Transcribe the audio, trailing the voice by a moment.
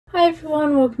Hi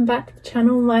everyone, welcome back to the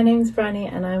channel. My name is Franny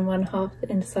and I'm one half of the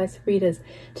Indecisive Readers.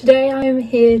 Today I am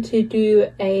here to do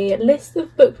a list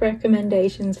of book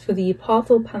recommendations for the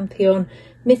Pantheon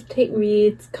Mistake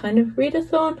Reads kind of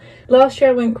readathon. Last year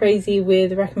I went crazy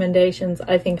with recommendations.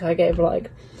 I think I gave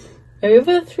like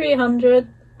over 300.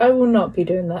 I will not be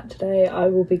doing that today. I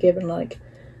will be giving like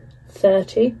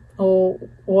 30 or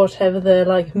whatever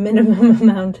the minimum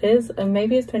amount is, and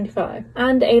maybe it's 25.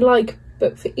 And a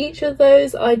book for each of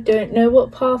those. I don't know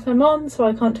what path I'm on, so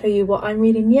I can't tell you what I'm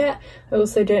reading yet. I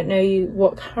also don't know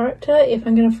what character, if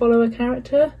I'm going to follow a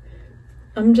character.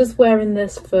 I'm just wearing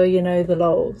this for, you know, the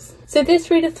lols. So this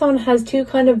readathon has two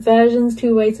kind of versions,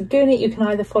 two ways of doing it. You can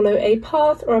either follow a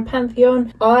path or a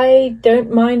pantheon. I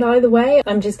don't mind either way.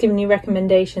 I'm just giving you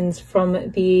recommendations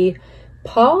from the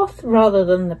path rather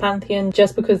than the pantheon,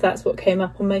 just because that's what came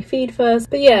up on my feed first.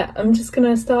 But yeah, I'm just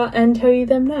gonna start and tell you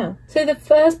them now. So the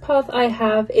first path I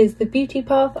have is the beauty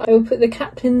path. I will put the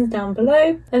captions down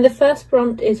below, and the first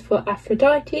prompt is for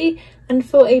Aphrodite and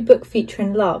for a book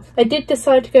featuring love. I did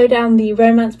decide to go down the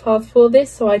romance path for this,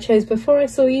 so I chose Before I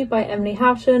Saw You by Emily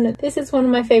Houghton. This is one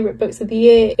of my favourite books of the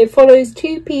year. It follows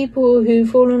two people who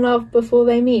fall in love before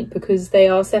they meet because they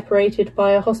are separated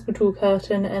by a hospital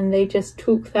curtain and they just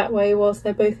talk that way whilst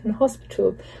they're both in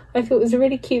hospital. I thought it was a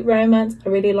really cute romance. I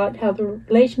really liked how the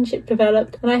relationship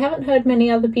developed, and I haven't heard many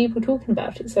other people talking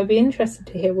about it, so I'd be interested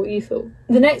to hear what you thought.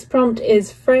 The next prompt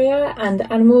is Freya and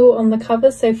Animal on the cover,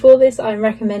 so for this I'm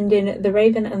recommending The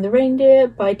Raven and the Reindeer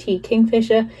by T.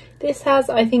 Kingfisher. This has,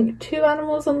 I think, two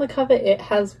animals on the cover. It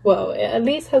has, well, it at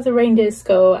least has a reindeer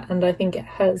skull, and I think it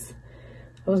has,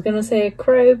 I was going to say a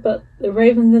crow, but the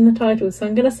raven's in the title, so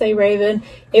I'm going to say raven.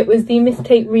 It was the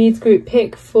Mistake Reads group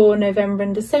pick for November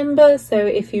and December, so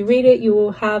if you read it you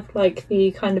will have like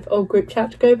the kind of old group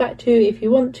chat to go back to if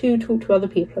you want to talk to other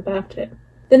people about it.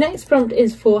 The next prompt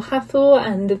is for Hathor,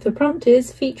 and the prompt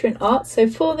is featuring art. So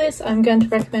for this I'm going to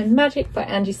recommend Magic by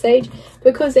Angie Sage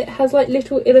because it has like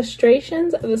little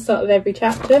illustrations at the start of every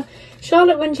chapter.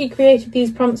 Charlotte, when she created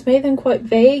these prompts, made them quite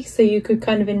vague, so you could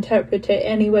kind of interpret it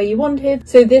any way you wanted.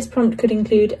 So this prompt could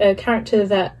include a character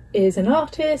that is an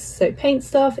artist, so paint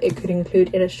stuff. It could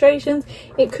include illustrations.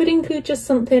 It could include just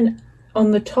something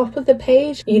on the top of the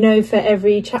page, you know, for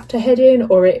every chapter heading,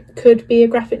 or it could be a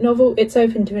graphic novel. It's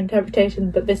open to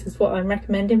interpretation, but this is what I'm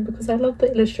recommending because I love the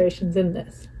illustrations in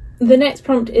this. The next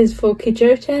prompt is for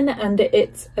Kijoten, and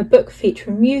it's a book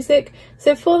featuring music.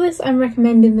 So for this I'm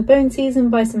recommending The Bone Season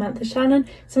by Samantha Shannon.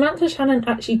 Samantha Shannon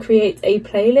actually creates a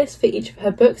playlist for each of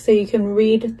her books, so you can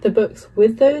read the books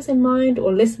with those in mind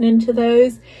or listening to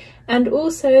those. And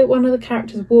also one of the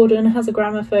characters, Warden, has a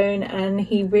gramophone and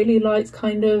he really likes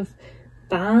kind of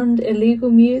banned illegal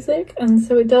music, and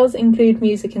so it does include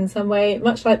music in some way.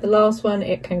 Much like the last one,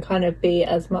 it can kind of be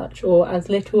as much or as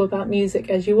little about music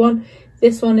as you want.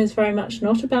 This one is very much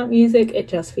not about music, it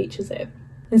just features it.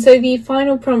 And so the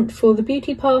final prompt for the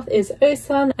beauty path is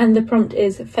Osan, and the prompt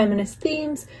is feminist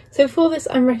themes. So for this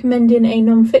I'm recommending a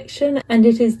non-fiction, and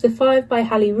it is The Five by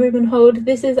Hallie Rubenhold.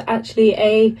 This is actually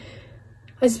a,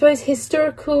 I suppose,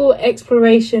 historical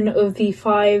exploration of the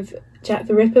 5 Jack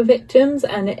the Ripper victims,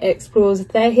 and it explores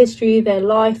their history, their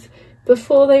life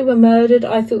before they were murdered.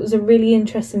 I thought it was a really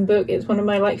interesting book. It's one of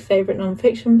my favourite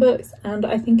non-fiction books, and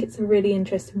I think it's a really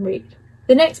interesting read.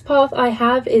 The next path I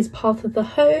have is Path of the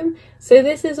Home, so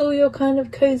this is all your kind of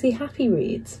cosy happy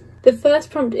reads. The first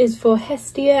prompt is for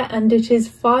Hestia, and it is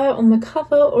fire on the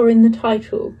cover or in the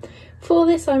title. For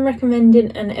this I'm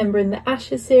recommending An Ember in the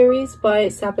Ashes series by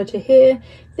Sabla Tahir.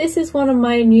 This is one of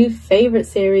my new favourite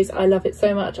series. I love it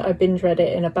so much. I binge read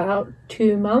it in about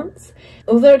 2 months.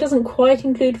 Although it doesn't quite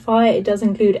include fire, it does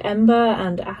include ember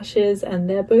and ashes, and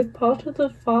they're both part of the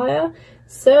fire.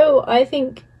 So I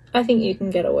think you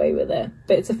can get away with it.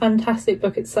 But it's a fantastic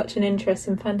book. It's such an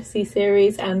interesting fantasy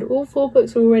series, and all 4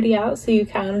 books are already out, so you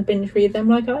can binge read them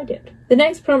like I did. The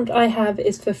next prompt I have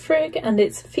is for Frigg, and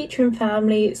it's featuring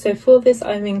family. So for this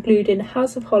I'm including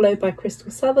House of Hollow by Crystal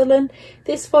Sutherland.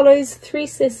 This follows 3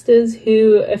 sisters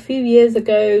who a few years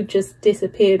ago just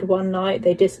disappeared one night.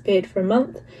 They disappeared for a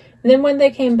month. And then when they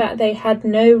came back, they had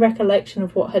no recollection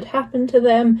of what had happened to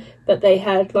them, but they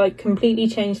had completely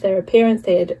changed their appearance,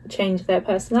 they had changed their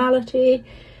personality,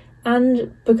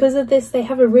 and because of this they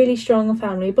have a really strong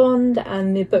family bond,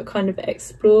 and the book kind of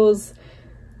explores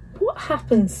what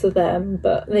happens to them,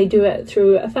 but they do it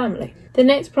through a family. The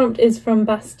next prompt is from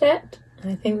Bastet,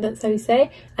 I think that's how you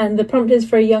say, and the prompt is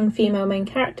for a young female main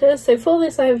character. So for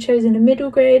this I have chosen a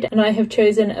middle grade, and I have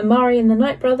chosen Amari and the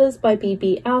Night Brothers by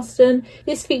B.B. Alston.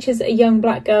 This features a young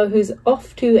black girl who's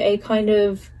off to a kind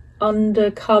of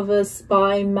undercover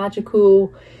spy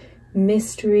magical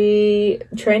mystery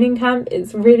training camp.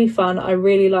 It's really fun. I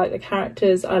really like the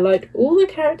characters. I liked all the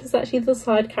characters actually. The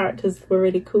side characters were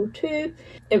really cool too.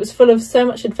 It was full of so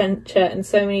much adventure and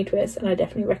so many twists, and I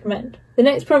definitely recommend. The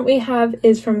next prompt we have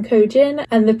is from Kojin,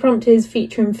 and the prompt is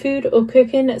featuring food or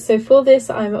cooking. So for this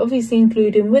I'm obviously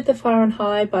including With the Fire on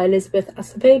High by Elizabeth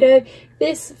Acevedo.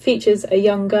 This features a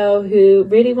young girl who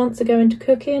really wants to go into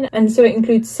cooking, and so it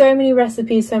includes so many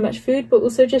recipes, so much food, but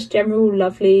also just general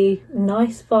lovely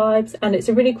nice vibes, and it's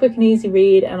a really quick and easy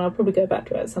read, and I'll probably go back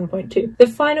to it at some point too. The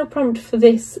final prompt for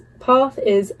this path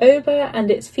is Over,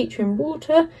 and it's featuring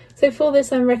water. So for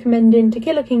this I'm recommending To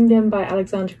Kill a Kingdom by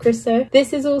Alexandra Christo.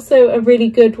 This is also a really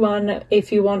good one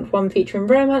if you want one featuring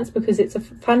romance, because it's a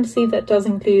fantasy that does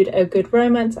include a good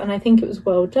romance, and I think it was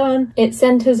well done. It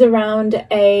centres around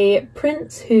a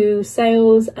prince who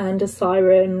sails and a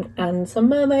siren and some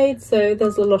mermaids, so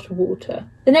there's a lot of water.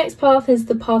 The next path is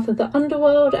the Path of the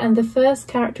Underworld, and the first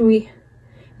prompt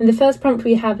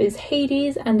we have is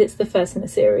Hades, and it's the first in the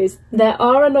series. There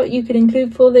are a lot you could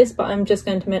include for this, but I'm just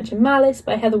going to mention Malice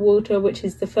by Heather Walter, which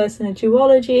is the first in a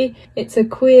duology. It's a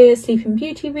queer Sleeping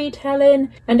Beauty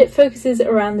retelling, and it focuses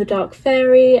around the Dark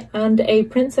Fairy and a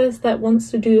princess that wants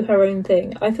to do her own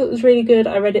thing. I thought it was really good.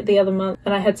 I read it the other month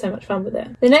and I had so much fun with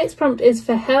it. The next prompt is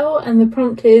for Hell, and the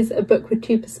prompt is a book with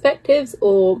two perspectives,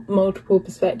 or multiple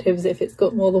perspectives. If it's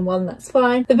got more than one, that's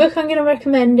fine. The book I'm going to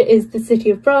recommend is The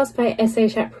City of Brass by S.A.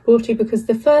 Chakraborty, because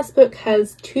the first book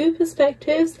has two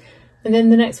perspectives and then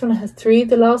the next one has three.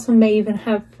 The last one may even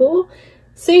have four,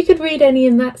 so you could read any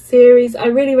in that series. I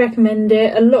really recommend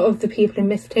it. A lot of the people in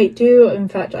Mythic do. In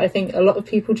fact, I think a lot of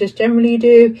people just generally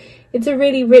do. It's a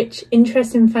really rich,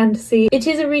 interesting fantasy. It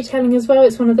is a retelling as well.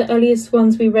 It's one of the earliest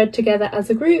ones we read together as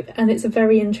a group, and it's a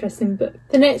very interesting book.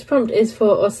 The next prompt is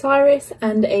for Osiris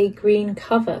and a green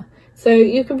cover. So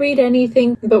you can read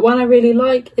anything, but one I really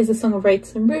like is A Song of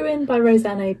Wraiths and Ruin by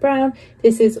Roseanne A. Brown.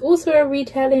 This is also a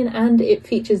retelling, and it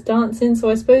features dancing,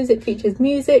 so I suppose it features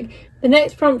music. The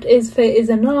next prompt is for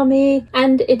Izanami,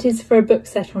 and it is for a book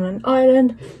set on an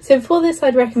island. So for this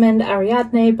I'd recommend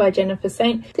Ariadne by Jennifer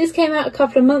Saint. This came out a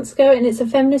couple of months ago, and it's a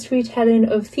feminist retelling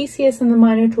of Theseus and the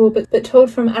Minotaur, but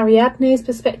told from Ariadne's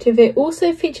perspective. It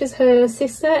also features her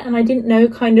sister, and I didn't know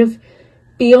kind of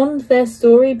beyond their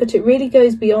story, but it really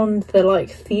goes beyond the like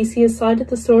Theseus side of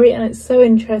the story, and it's so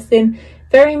interesting.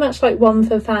 Very much like one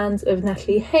for fans of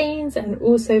Natalie Haynes and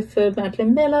also for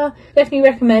Madeline Miller. Definitely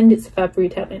recommend. It's a fab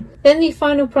retelling. Then the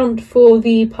final prompt for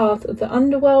the Path of the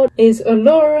Underworld is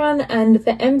Oloran and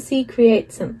the MC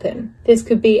Create Something. This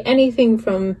could be anything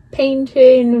from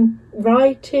painting,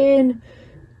 writing,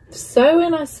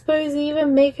 sewing, I suppose,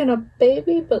 even making a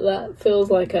baby, but that feels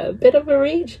like a bit of a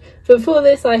reach. But for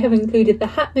this I have included The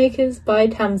Hat Makers by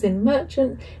Tamsin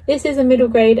Merchant. This is a middle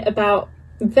grade about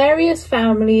various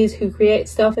families who create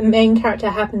stuff. The main character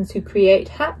happens to create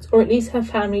hats, or at least her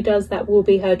family does. That will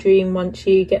be her dream once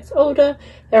she gets older.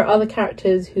 There are other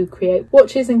characters who create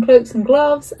watches and cloaks and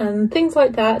gloves and things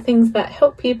like that, things that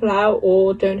help people out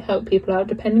or don't help people out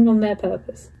depending on their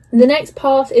purpose. The next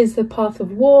path is the Path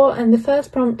of War, and the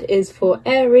first prompt is for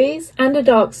Aries and a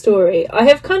dark story. I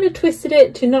have kind of twisted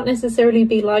it to not necessarily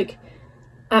be like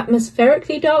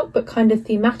atmospherically dark, but kind of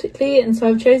thematically, and so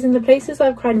I've chosen The Places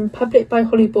I've Cried in Public by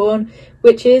Holly Bourne,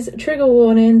 which is trigger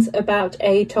warnings about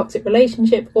a toxic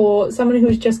relationship, or someone who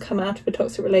has just come out of a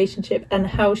toxic relationship, and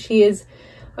how she is,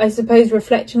 I suppose,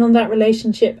 reflecting on that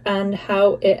relationship and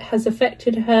how it has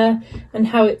affected her and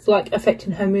how it's like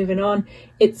affecting her moving on.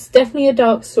 It's definitely a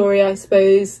dark story, I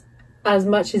suppose, as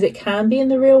much as it can be in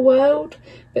the real world,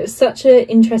 but it's such an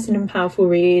interesting and powerful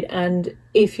read, and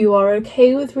if you are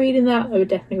okay with reading that, I would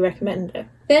definitely recommend it.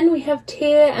 Then we have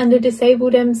Tyr and a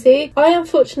disabled MC. I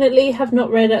unfortunately have not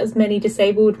read as many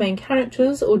disabled main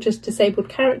characters or just disabled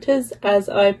characters as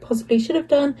I possibly should have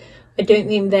done. I don't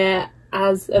think they're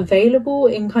as available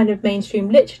in kind of mainstream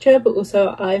literature, but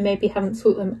also I maybe haven't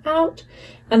sought them out.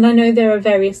 And I know there are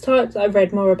various types. I've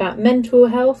read more about mental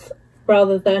health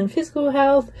rather than physical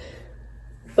health,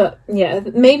 but yeah,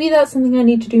 maybe that's something I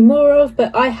need to do more of.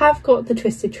 But I have got The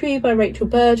Twisted Tree by Rachel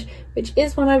Burge, which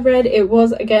is one I've read. It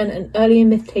was, again, an early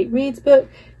Myth Tape Reads book.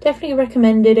 Definitely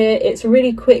recommended it. It's a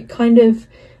really quick kind of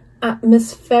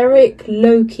atmospheric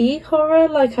low-key horror.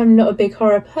 Like, I'm not a big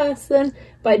horror person,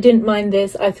 but I didn't mind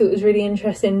this. I thought it was really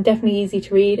interesting, definitely easy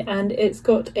to read, and it's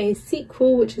got a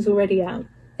sequel which is already out.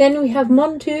 Then we have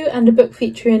Montu and a book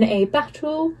featuring a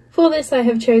battle. For this I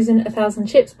have chosen 1,000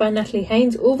 Ships by Natalie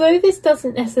Haynes. Although this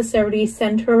doesn't necessarily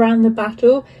centre around the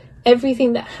battle,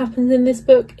 everything that happens in this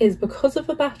book is because of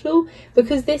a battle,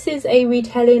 because this is a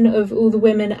retelling of all the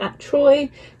women at Troy,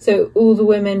 so all the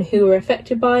women who were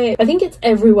affected by it. I think it's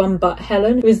everyone but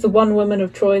Helen, who is the one woman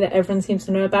of Troy that everyone seems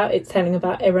to know about. It's telling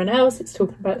about everyone else. It's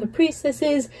talking about the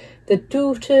priestesses, the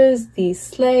daughters, the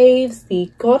slaves,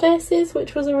 the goddesses,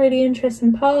 which was a really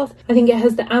interesting path. I think it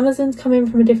has the Amazons coming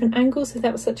from a different angle, so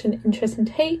that was such an interesting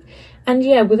take. And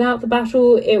yeah, without the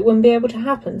battle, it wouldn't be able to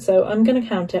happen, so I'm going to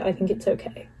count it. I think it's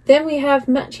okay. Then we have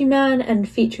Matchy Man and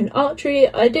featuring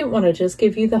archery. I didn't want to just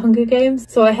give you the Hunger Games,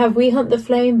 so I have We Hunt the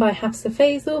Flame by Hafsa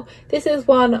Faisal. This is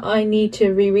one I need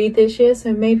to reread this year,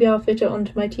 so maybe I'll fit it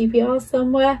onto my TBR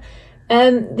somewhere.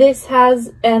 This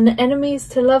has an enemies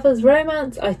to lovers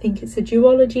romance. I think it's a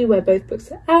duology where both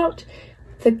books are out.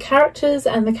 The characters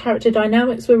and the character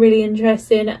dynamics were really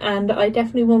interesting, and I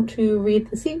definitely want to read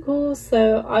the sequels,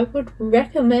 so I would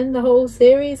recommend the whole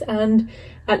series. And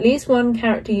at least one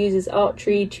character uses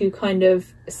archery to kind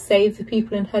of save the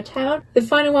people in her town. The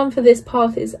final one for this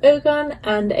path is Ogun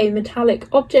and a metallic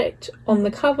object on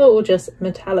the cover, or just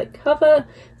metallic cover,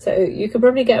 so you could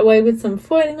probably get away with some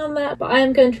foiling on that, but I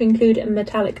am going to include a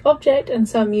metallic object, and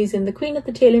so I'm using The Queen of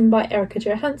the Tearling by Erica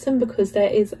Johansson because there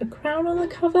is a crown on the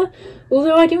cover,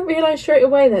 although I didn't realise straight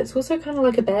away that it's also kind of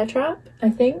like a bear trap,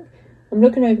 I think. I'm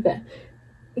looking over there.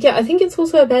 Yeah, I think it's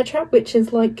also a bear trap, which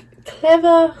is like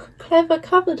clever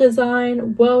cover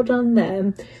design, well done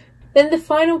there. Then the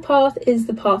final path is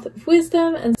the Path of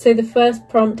Wisdom, and so the first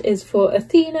prompt is for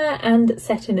Athena and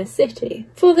set in a city.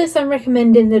 For this I'm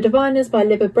recommending The Diviners by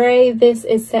Libba Bray. This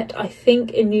is set, I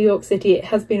think, in New York City. It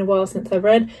has been a while since I've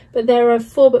read, but there are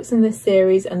 4 books in this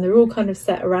series and they're all kind of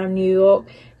set around New York.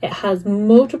 It has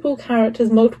multiple characters,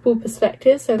 multiple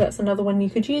perspectives, so that's another one you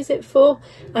could use it for,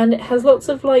 and it has lots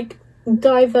of like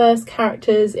diverse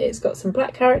characters. It's got some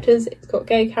black characters, it's got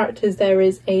gay characters, there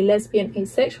is a lesbian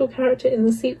asexual character in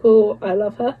the sequel, I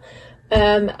love her,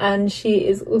 and she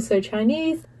is also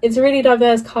Chinese. It's a really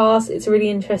diverse cast, it's a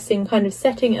really interesting kind of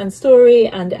setting and story,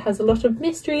 and it has a lot of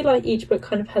mystery, like each book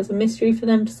kind of has a mystery for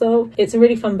them to solve. It's a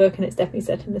really fun book and it's definitely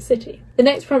set in the city. The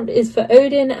next prompt is for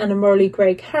Odin and a morally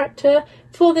grey character.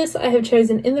 For this I have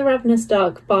chosen In the Ravenous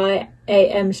Dark by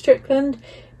A.M. Strickland.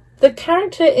 The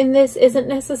character in this isn't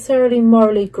necessarily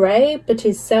morally grey, but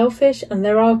is selfish, and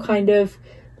there are kind of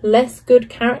less good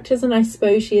characters, and I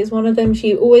suppose she is one of them.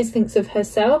 She always thinks of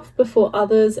herself before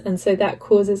others, and so that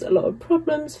causes a lot of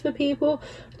problems for people.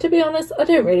 To be honest, I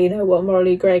don't really know what a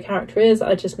morally grey character is.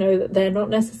 I just know that they're not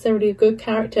necessarily a good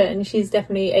character, and she's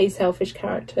definitely a selfish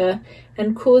character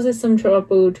and causes some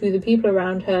trouble to the people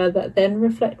around her that then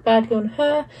reflect badly on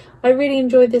her. I really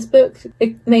enjoyed this book.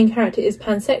 The main character is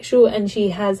pansexual and she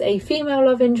has a female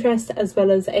love interest as well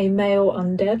as a male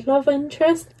undead love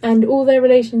interest, and all their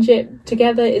relationship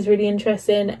together is really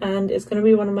interesting, and it's going to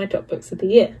be one of my top books of the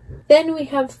year. Then we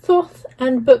have Thoth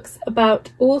and books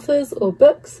about authors or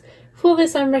books. For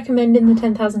this I'm recommending The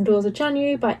 10,000 Doors of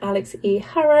January by Alex E.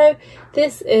 Harrow.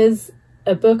 This is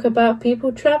a book about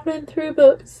people travelling through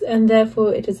books, and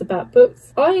therefore it is about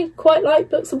books. I quite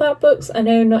like books about books. I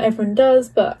know not everyone does,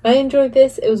 but I enjoyed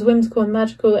this. It was whimsical and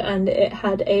magical and it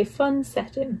had a fun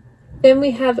setting. Then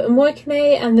we have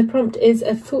Moikane, and the prompt is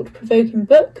a thought-provoking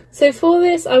book. So for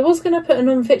this, I was going to put a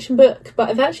non-fiction book, but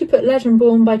I've actually put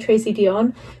Legendborn by Tracy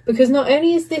Dion, because not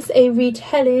only is this a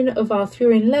retelling of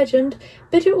Arthurian legend,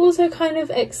 but it also kind of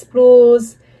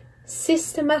explores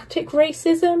systematic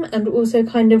racism and also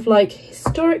kind of like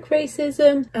historic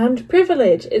racism and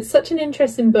privilege. It's such an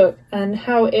interesting book, and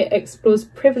how it explores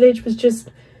privilege was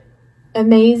just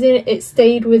amazing. It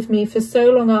stayed with me for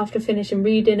so long after finishing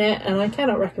reading it, and I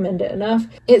cannot recommend it enough.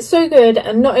 It's so good,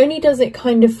 and not only does it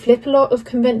kind of flip a lot of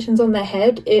conventions on their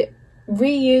head, it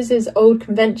reuses old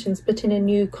conventions but in a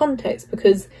new context,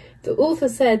 because the author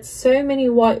said so many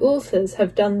white authors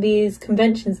have done these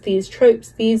conventions, these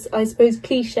tropes, these, I suppose,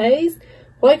 cliches.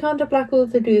 Why can't a black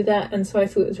author do that? And so I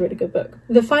thought it was a really good book.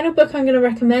 The final book I'm going to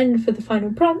recommend for the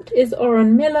final prompt is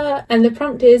Oren Miller, and the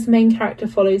prompt is Main Character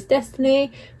Follows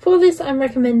Destiny. For this I'm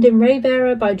recommending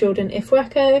Raybearer by Jordan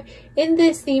Ifweko. In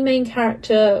this, the main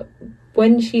character,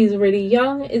 when she's really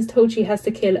young, is told she has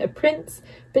to kill a prince,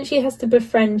 but she has to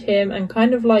befriend him and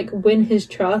kind of like win his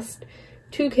trust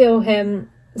to kill him.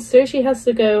 So she has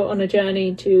to go on a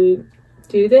journey to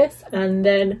do this, and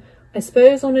then I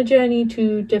suppose on a journey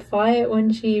to defy it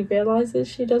when she realises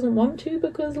she doesn't want to,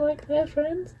 because like they're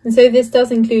friends. And so this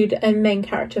does include a main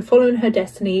character following her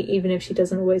destiny even if she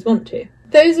doesn't always want to.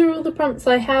 Those are all the prompts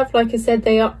I have. Like I said,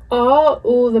 they are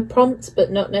all the prompts,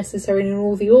 but not necessarily in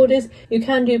all the orders. You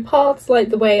can do paths like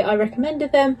the way I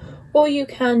recommended them, or you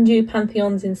can do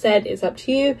Pantheons instead. It's up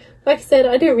to you. Like I said,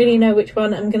 I don't really know which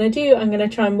one I'm going to do. I'm going to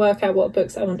try and work out what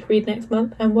books I want to read next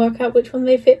month and work out which one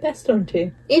they fit best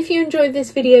onto. If you enjoyed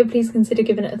this video, please consider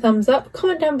giving it a thumbs up.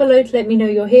 Comment down below to let me know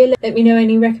you're here. Let me know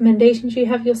any recommendations you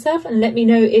have yourself, and let me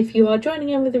know if you are joining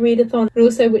in with the readathon and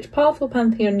also which path or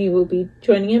Pantheon you will be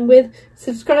joining in with.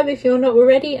 Subscribe if you're not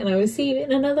already, and I will see you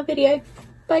in another video.